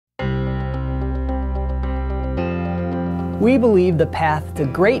We believe the path to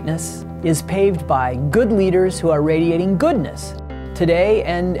greatness is paved by good leaders who are radiating goodness today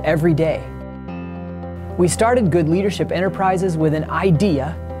and every day. We started Good Leadership Enterprises with an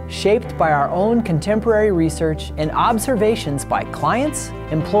idea shaped by our own contemporary research and observations by clients,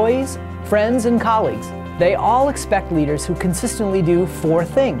 employees, friends, and colleagues. They all expect leaders who consistently do 4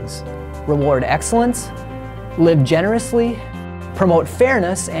 things: reward excellence, live generously, promote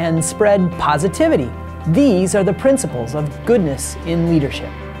fairness, and spread positivity. These are the principles of goodness in leadership.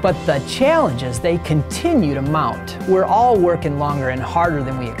 But the challenges, they continue to mount. We're all working longer and harder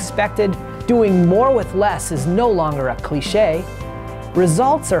than we expected. Doing more with less is no longer a cliche.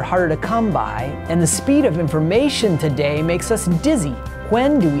 Results are harder to come by, and the speed of information today makes us dizzy.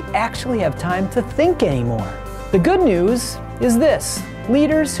 When do we actually have time to think anymore? The good news is this: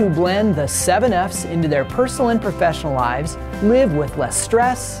 leaders who blend the 7 F's into their personal and professional lives live with less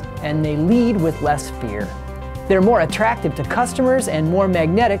stress, and they lead with less fear. They're more attractive to customers and more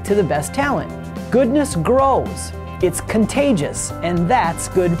magnetic to the best talent. Goodness grows, it's contagious, and that's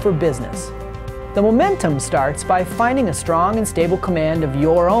good for business. The momentum starts by finding a strong and stable command of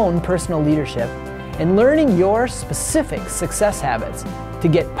your own personal leadership and learning your specific success habits to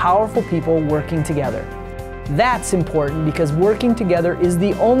get powerful people working together. That's important because working together is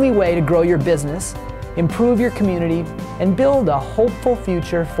the only way to grow your business, improve your community, and build a hopeful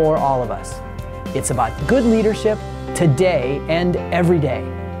future for all of us. It's about good leadership today and every day.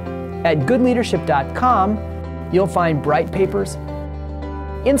 At goodleadership.com, you'll find bright papers,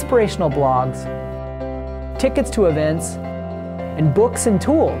 inspirational blogs, tickets to events, and books and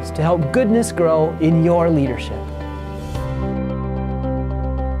tools to help goodness grow in your leadership.